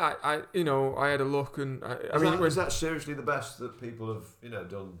 Yeah, I had a look, and Is that seriously the best that people have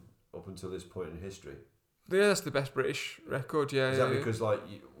done up until this point in history? Yeah, that's the best British record. Yeah, Is that because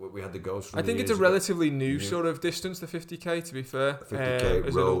we had the Ghost from I think it's a relatively new sort of distance, the 50k. To be fair, 50k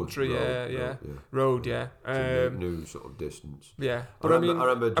as road, an ultra, road, yeah. It's a new sort of distance. Yeah, but I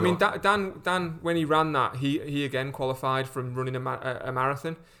remember Dan when he ran that, he again qualified from running a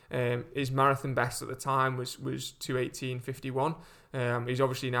marathon. His marathon best at the time was 2:18:51. He's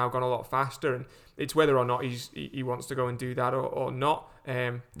obviously now gone a lot faster, and it's whether or not he wants to go and do that or not.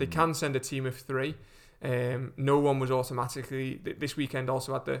 They can send a team of 3. No one was automatically. This weekend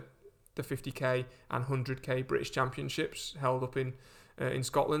also had the 50k and 100k British Championships held up in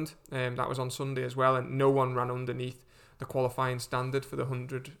Scotland. That was on Sunday as well, and no one ran underneath the qualifying standard for the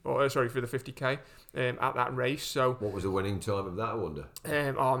 50k at that race. So what was the winning time of that? I wonder.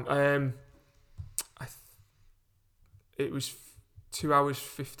 It was 2 hours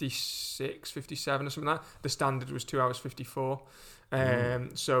 56, 57 or something like that. The standard was 2 hours 54.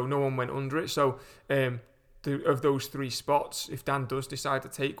 So no one went under it. So of those 3 spots, if Dan does decide to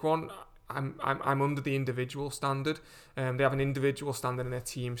take one, I'm under the individual standard. They have an individual standard and a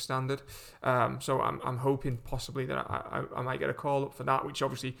team standard. So I'm hoping possibly that I might get a call up for that, which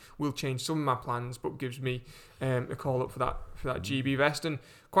obviously will change some of my plans, but gives me a call up for that GB Vest. And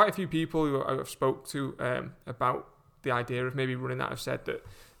quite a few people who I've spoke to about the idea of maybe running that have said that,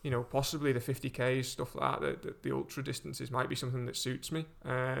 possibly the 50Ks, stuff like that, the ultra distances might be something that suits me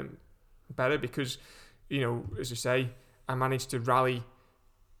better because, as I say, I managed to rally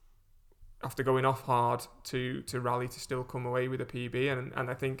after going off hard to rally to still come away with a PB. And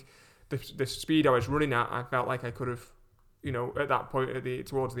I think the speed I was running at, I felt like I could have, at that point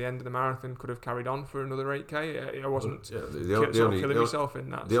towards the end of the marathon, could have carried on for another 8k. I wasn't killing myself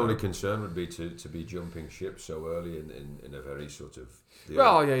in that. The only concern would be to be jumping ship so early in a very sort of.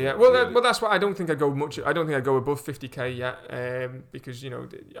 Well, that's why I don't think I go much. I don't think I go above 50k yet, because I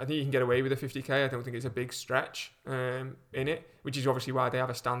think you can get away with a 50k. I don't think it's a big stretch in it, which is obviously why they have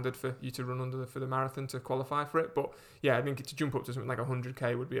a standard for you to run under for the marathon to qualify for it. But yeah, I think to jump up to something like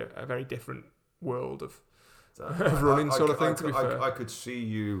 100k would be a very different world of running sort of thing. To be fair, I could see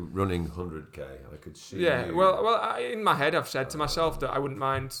you running 100k. I could see. Yeah, you well, in my head, I've said to myself that I wouldn't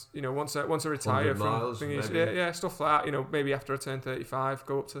mind. Once I retire from miles, things, maybe. Stuff like that. Maybe after I turn 35,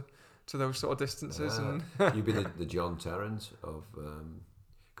 go up to those sort of distances. And you'd be the John Terrence of.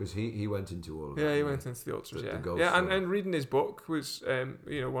 Because he went into all of that. Yeah, he went into the ultras. And reading his book was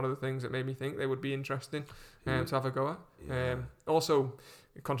one of the things that made me think they would be interesting to have a go at. Yeah. Also,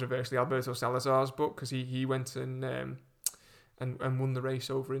 controversially, Alberto Salazar's book, because he went and won the race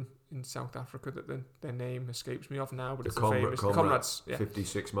over in South Africa that their name escapes me of now, but it's the famous Comrades.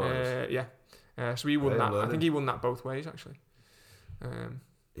 56 miles. So he won that. I think he won that both ways actually.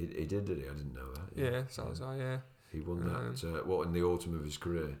 He did he? I didn't know that. Yeah, Salazar. Yeah. He won that. In the autumn of his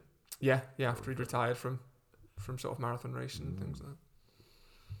career? Yeah. After he'd retired from sort of marathon racing and things like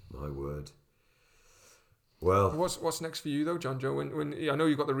that. My word. Well, what's next for you though, John Joe? When I know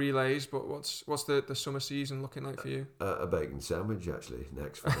you've got the relays, but what's the summer season looking like for you? A bacon sandwich actually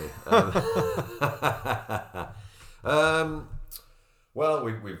next for me. Well,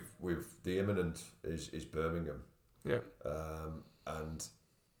 we've the imminent is Birmingham. Yeah. And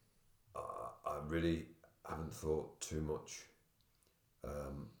I really haven't thought too much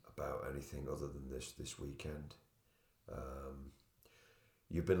about anything other than this weekend.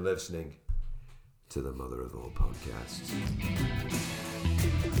 You've been listening to the Mother of All Podcasts.